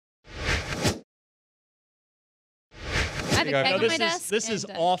have a keg on my desk. This is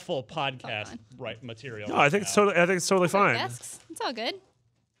and, awful podcast material. No, I think it's totally fine. Desks. It's all good.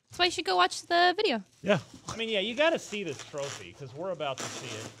 That's why you should go watch the video. Yeah. I mean, yeah, you got to see this trophy because we're about to see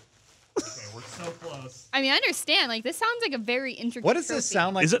it. Okay, we're so close. I mean, I understand. Like, this sounds like a very intricate What does this trophy.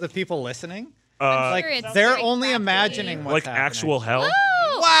 sound like Is to it- the people listening? I'm sure it's They're very only crafty. imagining what's Like happening. actual hell.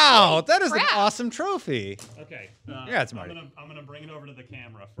 Oh, Wow, that is an crap. awesome trophy. Okay. Yeah, it's Marty. I'm gonna bring it over to the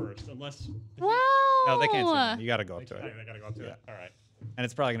camera first, unless Wow. No, they can't see it. You got to go up to I it. gotta go up to it. All right. And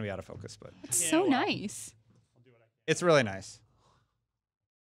it's probably going to be out of focus, but It's so nice. it's really nice.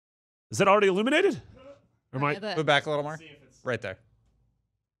 Is that already illuminated? Or am I? Move back a little more. Right there.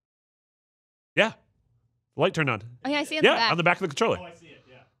 Yeah. The light turned on. Oh, yeah, I see it in the Yeah, back. on the back of the controller. Oh, I see it.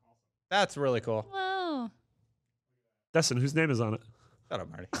 Yeah. That's really cool. Whoa. Destin, whose name is on it? Shut up,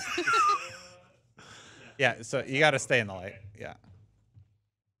 Marty. Yeah, so you got to stay in the light. Yeah.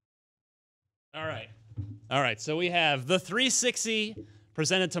 All right. All right. So we have the 360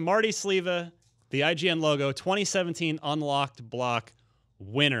 presented to Marty Sleva, the IGN logo, 2017 Unlocked Block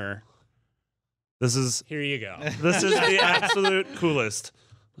winner. This is Here you go. this is the absolute coolest.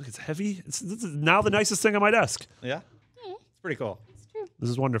 Look, it's heavy. This is now the nicest thing on my desk. Yeah? It's pretty cool. This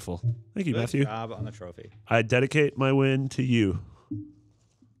is wonderful. Thank you, Good Matthew. job on the trophy. I dedicate my win to you,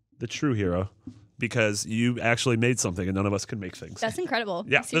 the true hero, because you actually made something and none of us can make things. That's incredible.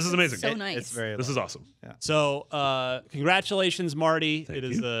 Yeah, this is amazing. So nice. It's very This is awesome. So congratulations, Marty. Thank It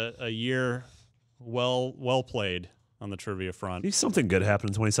is a year well played on the trivia front. Maybe something good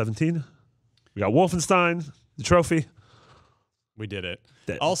happened in 2017. We got Wolfenstein, the trophy. We did it.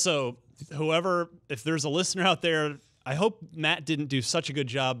 Dead. Also, if there's a listener out there, I hope Matt didn't do such a good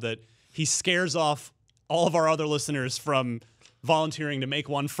job that he scares off all of our other listeners from volunteering to make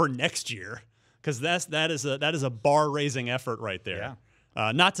one for next year, because that is a bar-raising effort right there.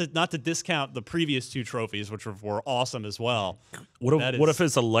 Yeah. Not to discount the previous two trophies, which were awesome as well. What That if is-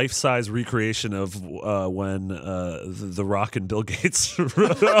 it's a life-size recreation of when the Rock and Bill Gates unveiled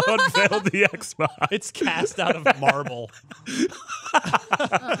the Xbox? It's cast out of marble.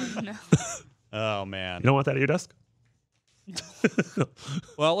 Oh, no. Oh man. You don't want that at your desk?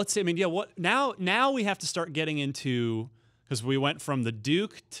 Well, let's see. I mean, yeah. What now? We have to start getting into, because we went from the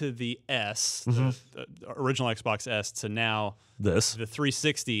Duke to the S, the original Xbox S, to now This. the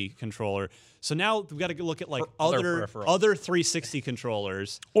 360 controller. So now we've got to look at like Other other peripherals. 360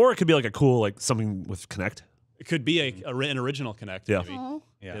 controllers. Or it could be like a cool, something with Kinect. It could be an original Connect. Yeah. Maybe. Oh.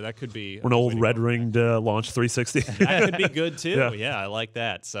 Yeah, that could be Or an old red-ringed launch 360. That could be good too. Yeah. Yeah, I like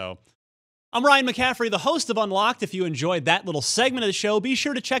that. So I'm Ryan McCaffrey, the host of Unlocked. If you enjoyed that little segment of the show, be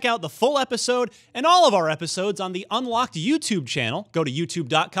sure to check out the full episode and all of our episodes on the Unlocked YouTube channel. Go to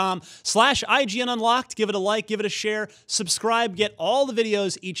youtube.com/IGN Unlocked. Give it a like, give it a share, subscribe, get all the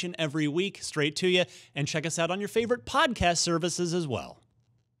videos each and every week straight to you, and check us out on your favorite podcast services as well.